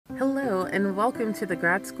Hello, and welcome to the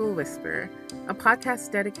Grad School Whisperer, a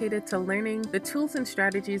podcast dedicated to learning the tools and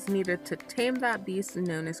strategies needed to tame that beast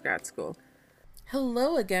known as grad school.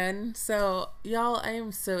 Hello again. So, y'all, I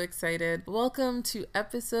am so excited. Welcome to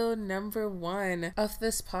episode number 1 of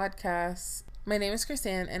this podcast. My name is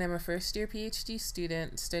Chrisanne, and I'm a first-year PhD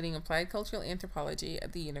student studying applied cultural anthropology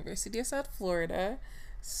at the University of South Florida.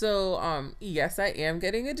 So, yes, I am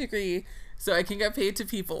getting a degree so I can get paid to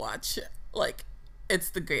people watch. It's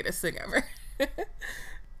the greatest thing ever.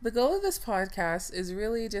 The goal of this podcast is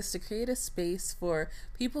really just to create a space for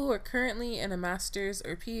people who are currently in a master's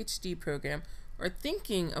or PhD program or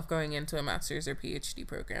thinking of going into a master's or PhD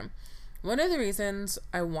program. One of the reasons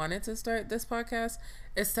I wanted to start this podcast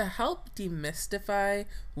is to help demystify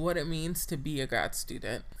what it means to be a grad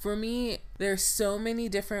student. For me, there's so many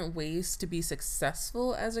different ways to be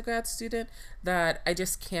successful as a grad student that I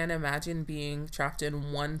just can't imagine being trapped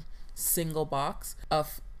in one single box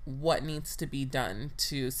of what needs to be done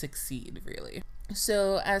to succeed, really.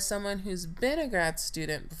 So as someone who's been a grad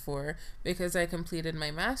student before, because I completed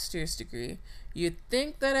my master's degree, you'd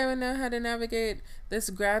think that I would know how to navigate this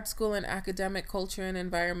grad school and academic culture and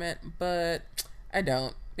environment, but I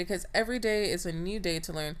don't, because every day is a new day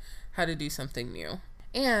to learn how to do something new.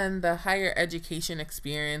 And the higher education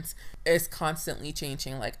experience is constantly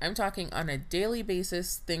changing. I'm talking on a daily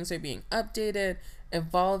basis, things are being updated,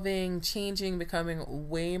 evolving, changing, becoming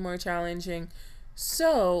way more challenging.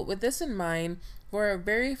 So with this in mind, for our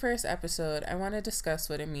very first episode, I want to discuss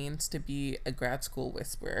what it means to be a grad school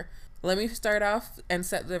whisperer. Let me start off and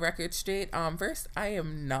set the record straight. First, I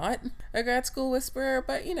am not a grad school whisperer,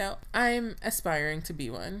 but I'm aspiring to be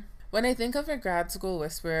one. When I think of a grad school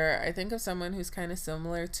whisperer, I think of someone who's kind of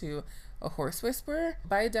similar to a horse whisperer.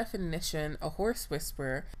 By definition, a horse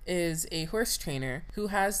whisperer is a horse trainer who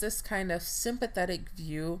has this kind of sympathetic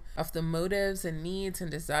view of the motives and needs and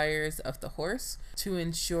desires of the horse to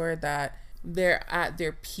ensure that they're at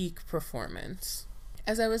their peak performance.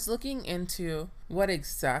 As I was looking into what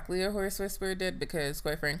exactly a horse whisperer did, because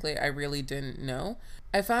quite frankly, I really didn't know,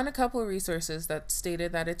 I found a couple of resources that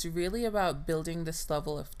stated that it's really about building this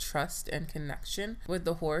level of trust and connection with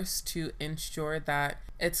the horse to ensure that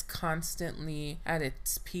it's constantly at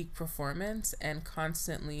its peak performance and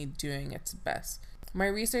constantly doing its best. My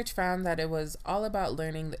research found that it was all about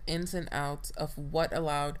learning the ins and outs of what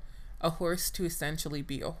allowed a horse to essentially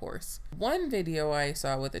be a horse. One video I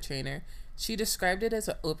saw with a trainer, she described it as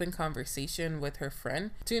an open conversation with her friend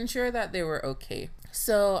to ensure that they were okay.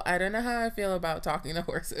 So I don't know how I feel about talking to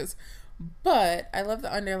horses, but I love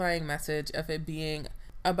the underlying message of it being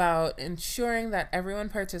about ensuring that everyone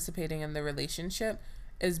participating in the relationship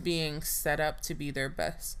is being set up to be their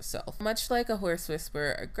best self. Much like a horse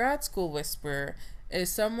whisperer, a grad school whisperer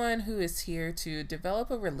is someone who is here to develop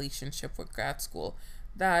a relationship with grad school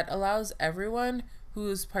that allows everyone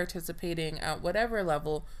who's participating at whatever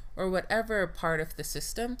level or whatever part of the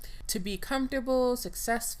system to be comfortable,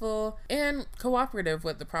 successful, and cooperative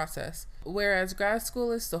with the process. Whereas grad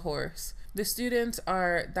school is the horse, the students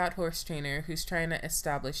are that horse trainer who's trying to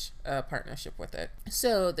establish a partnership with it.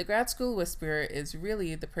 So the grad school whisperer is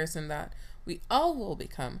really the person that we all will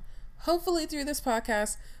become, hopefully through this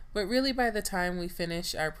podcast, but really by the time we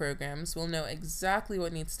finish our programs, we'll know exactly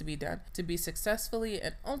what needs to be done to be successfully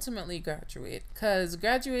and ultimately graduate. Because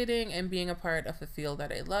graduating and being a part of a field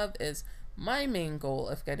that I love is my main goal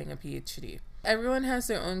of getting a PhD. Everyone has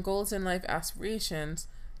their own goals and life aspirations.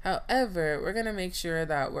 However, we're going to make sure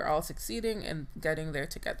that we're all succeeding and getting there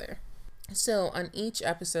together. So on each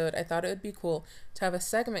episode, I thought it would be cool to have a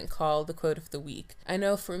segment called the Quote of the Week. I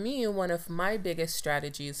know for me, one of my biggest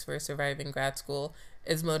strategies for surviving grad school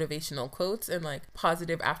is motivational quotes and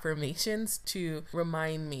positive affirmations to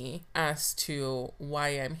remind me as to why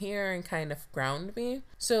I'm here and kind of ground me.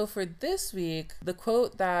 So for this week, the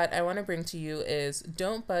quote that I want to bring to you is,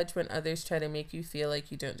 "Don't budge when others try to make you feel like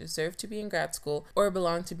you don't deserve to be in grad school or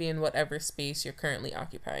belong to be in whatever space you're currently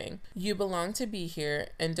occupying. You belong to be here,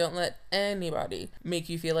 and don't let anybody make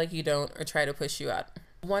you feel like you don't or try to push you out."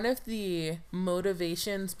 One of the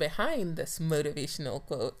motivations behind this motivational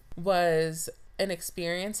quote was an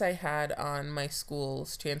experience I had on my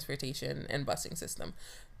school's transportation and busing system.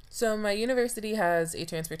 So my university has a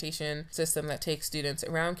transportation system that takes students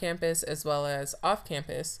around campus as well as off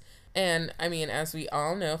campus. And as we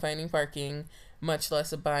all know, finding parking, much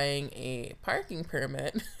less buying a parking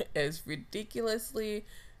permit, is ridiculously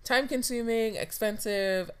time-consuming,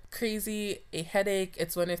 expensive, crazy, a headache.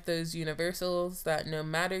 It's one of those universals that no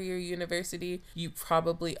matter your university, you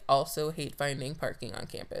probably also hate finding parking on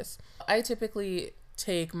campus. I typically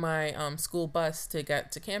take my school bus to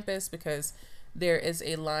get to campus because there is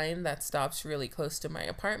a line that stops really close to my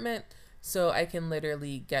apartment, so I can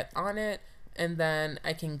literally get on it and then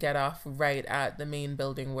I can get off right at the main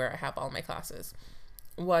building where I have all my classes.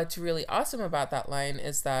 What's really awesome about that line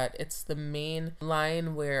is that it's the main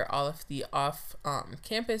line where all of the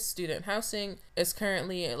off-campus student housing is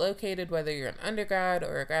currently located, whether you're an undergrad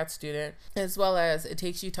or a grad student, as well as it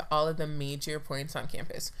takes you to all of the major points on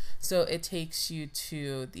campus. So it takes you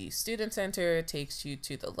to the student center, it takes you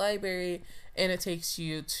to the library, and it takes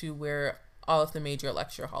you to where all of the major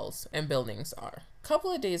lecture halls and buildings are. A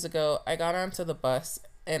couple of days ago, I got onto the bus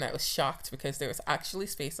and I was shocked because there was actually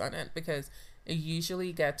space on it, because it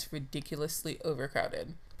usually gets ridiculously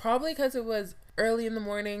overcrowded. Probably because it was early in the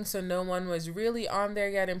morning, so no one was really on there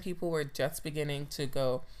yet and people were just beginning to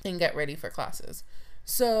go and get ready for classes.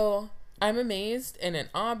 So I'm amazed and in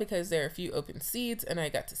awe because there are a few open seats and I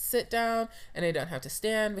got to sit down and I don't have to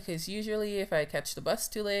stand, because usually if I catch the bus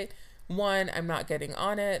too late, one, I'm not getting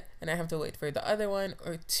on it and I have to wait for the other one,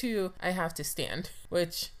 or two, I have to stand,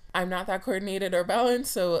 which I'm not that coordinated or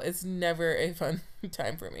balanced, so it's never a fun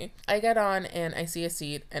time for me. I get on and I see a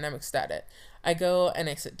seat and I'm ecstatic. I go and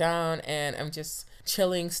I sit down and I'm just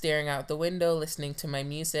chilling, staring out the window, listening to my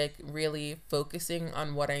music, really focusing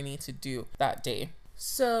on what I need to do that day.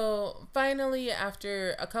 So finally,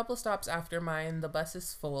 after a couple stops after mine, the bus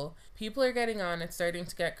is full. People are getting on, it's starting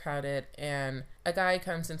to get crowded, and a guy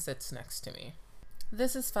comes and sits next to me.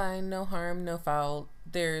 This is fine, no harm, no foul.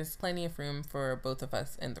 There's plenty of room for both of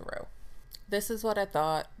us in the row. This is what I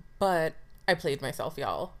thought, but I played myself,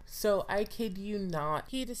 y'all. So I kid you not,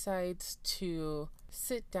 he decides to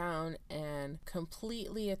sit down and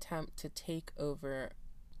completely attempt to take over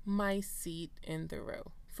my seat in the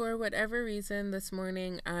row. For whatever reason, this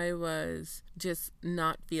morning I was just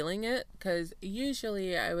not feeling it, because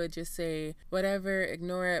usually I would just say whatever,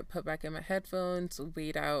 ignore it, put back in my headphones,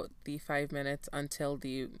 wait out the 5 minutes until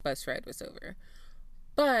the bus ride was over.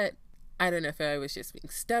 But I don't know if I was just being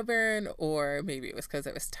stubborn or maybe it was because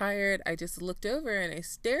I was tired. I just looked over and I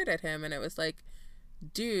stared at him and I was like,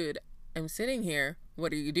 dude, I'm sitting here.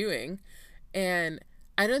 What are you doing? And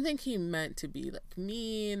I don't think he meant to be like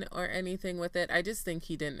mean or anything with it. I just think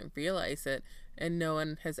he didn't realize it, and no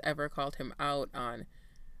one has ever called him out on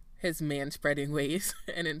his man-spreading ways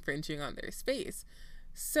and infringing on their space.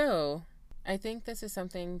 So I think this is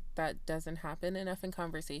something that doesn't happen enough in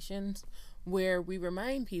conversations, where we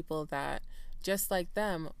remind people that just like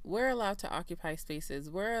them, we're allowed to occupy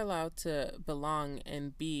spaces, we're allowed to belong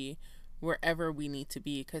and be wherever we need to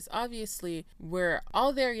be, because obviously we're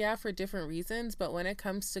all there, yeah, for different reasons, but when it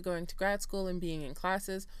comes to going to grad school and being in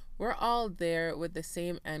classes, we're all there with the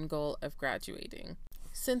same end goal of graduating.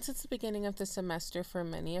 Since it's the beginning of the semester for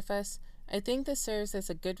many of us, I think this serves as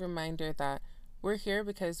a good reminder that we're here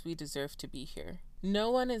because we deserve to be here.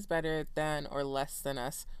 No one is better than or less than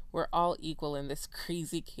us. We're all equal in this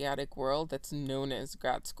crazy, chaotic world that's known as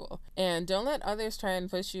grad school. And don't let others try and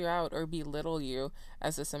push you out or belittle you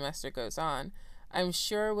as the semester goes on. I'm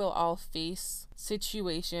sure we'll all face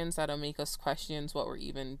situations that'll make us question what we're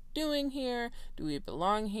even doing here. Do we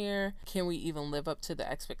belong here? Can we even live up to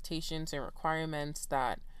the expectations and requirements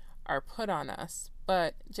that are put on us?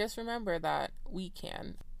 But just remember that we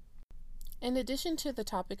can. In addition to the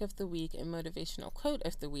topic of the week and motivational quote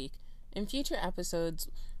of the week, in future episodes,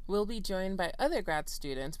 we'll be joined by other grad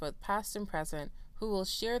students, both past and present, who will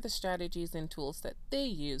share the strategies and tools that they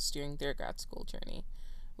use during their grad school journey.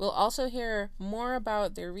 We'll also hear more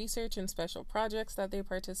about their research and special projects that they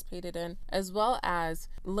participated in, as well as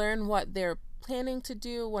learn what they're planning to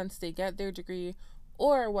do once they get their degree,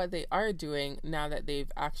 or what they are doing now that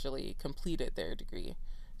they've actually completed their degree.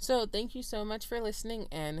 So thank you so much for listening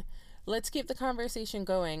in. Let's keep the conversation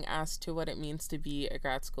going as to what it means to be a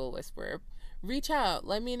grad school whisperer. Reach out.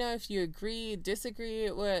 Let me know if you agree, disagree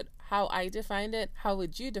with how I defined it. How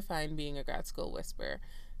would you define being a grad school whisperer?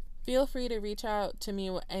 Feel free to reach out to me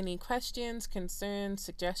with any questions, concerns,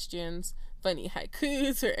 suggestions, funny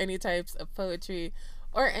haikus, or any types of poetry,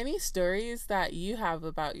 or any stories that you have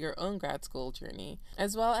about your own grad school journey,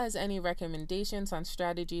 as well as any recommendations on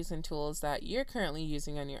strategies and tools that you're currently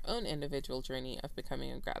using on your own individual journey of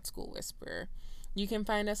becoming a grad school whisperer. You can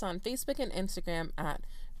find us on Facebook and Instagram at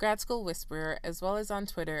Grad School Whisperer, as well as on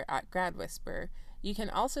Twitter at Grad Whisperer. You can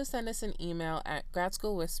also send us an email at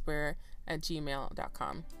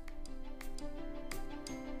gradschoolwhisperer@gmail.com.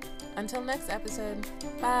 Until next episode,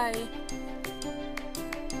 bye!